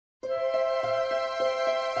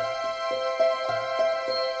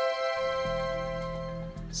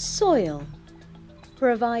Soil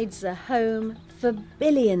provides a home for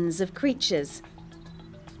billions of creatures,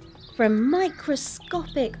 from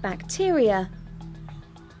microscopic bacteria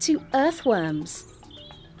to earthworms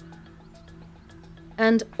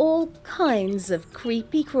and all kinds of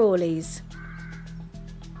creepy crawlies,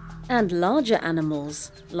 and larger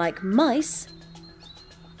animals like mice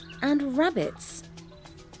and rabbits.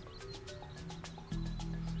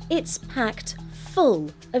 It's packed full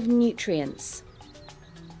of nutrients.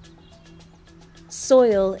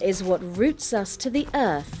 Soil is what roots us to the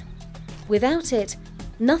earth. Without it,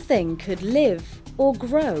 nothing could live or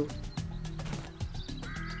grow.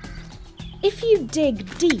 If you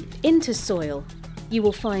dig deep into soil, you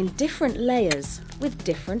will find different layers with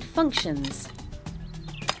different functions.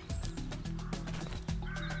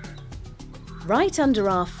 Right under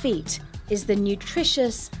our feet is the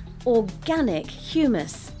nutritious, organic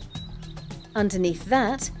humus. Underneath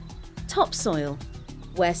that, topsoil,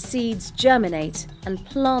 where seeds germinate and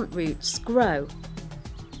plant roots grow.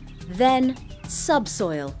 Then,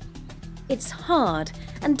 subsoil. It's hard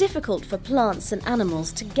and difficult for plants and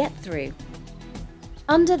animals to get through.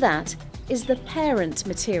 Under that is the parent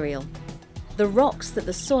material, the rocks that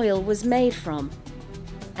the soil was made from.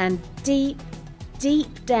 And deep,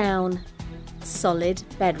 deep down, solid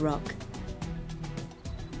bedrock.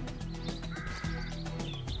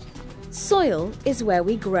 Soil is where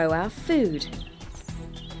we grow our food.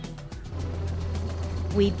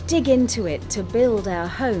 We dig into it to build our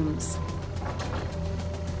homes.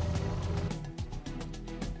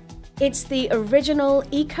 It's the original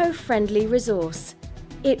eco-friendly resource.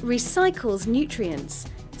 It recycles nutrients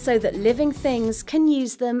so that living things can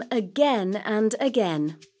use them again and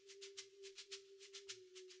again.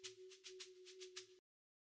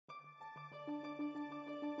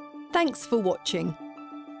 Thanks for watching.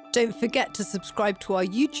 Don't forget to subscribe to our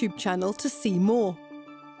YouTube channel to see more.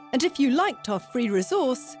 And if you liked our free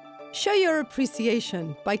resource, show your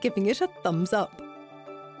appreciation by giving it a thumbs up.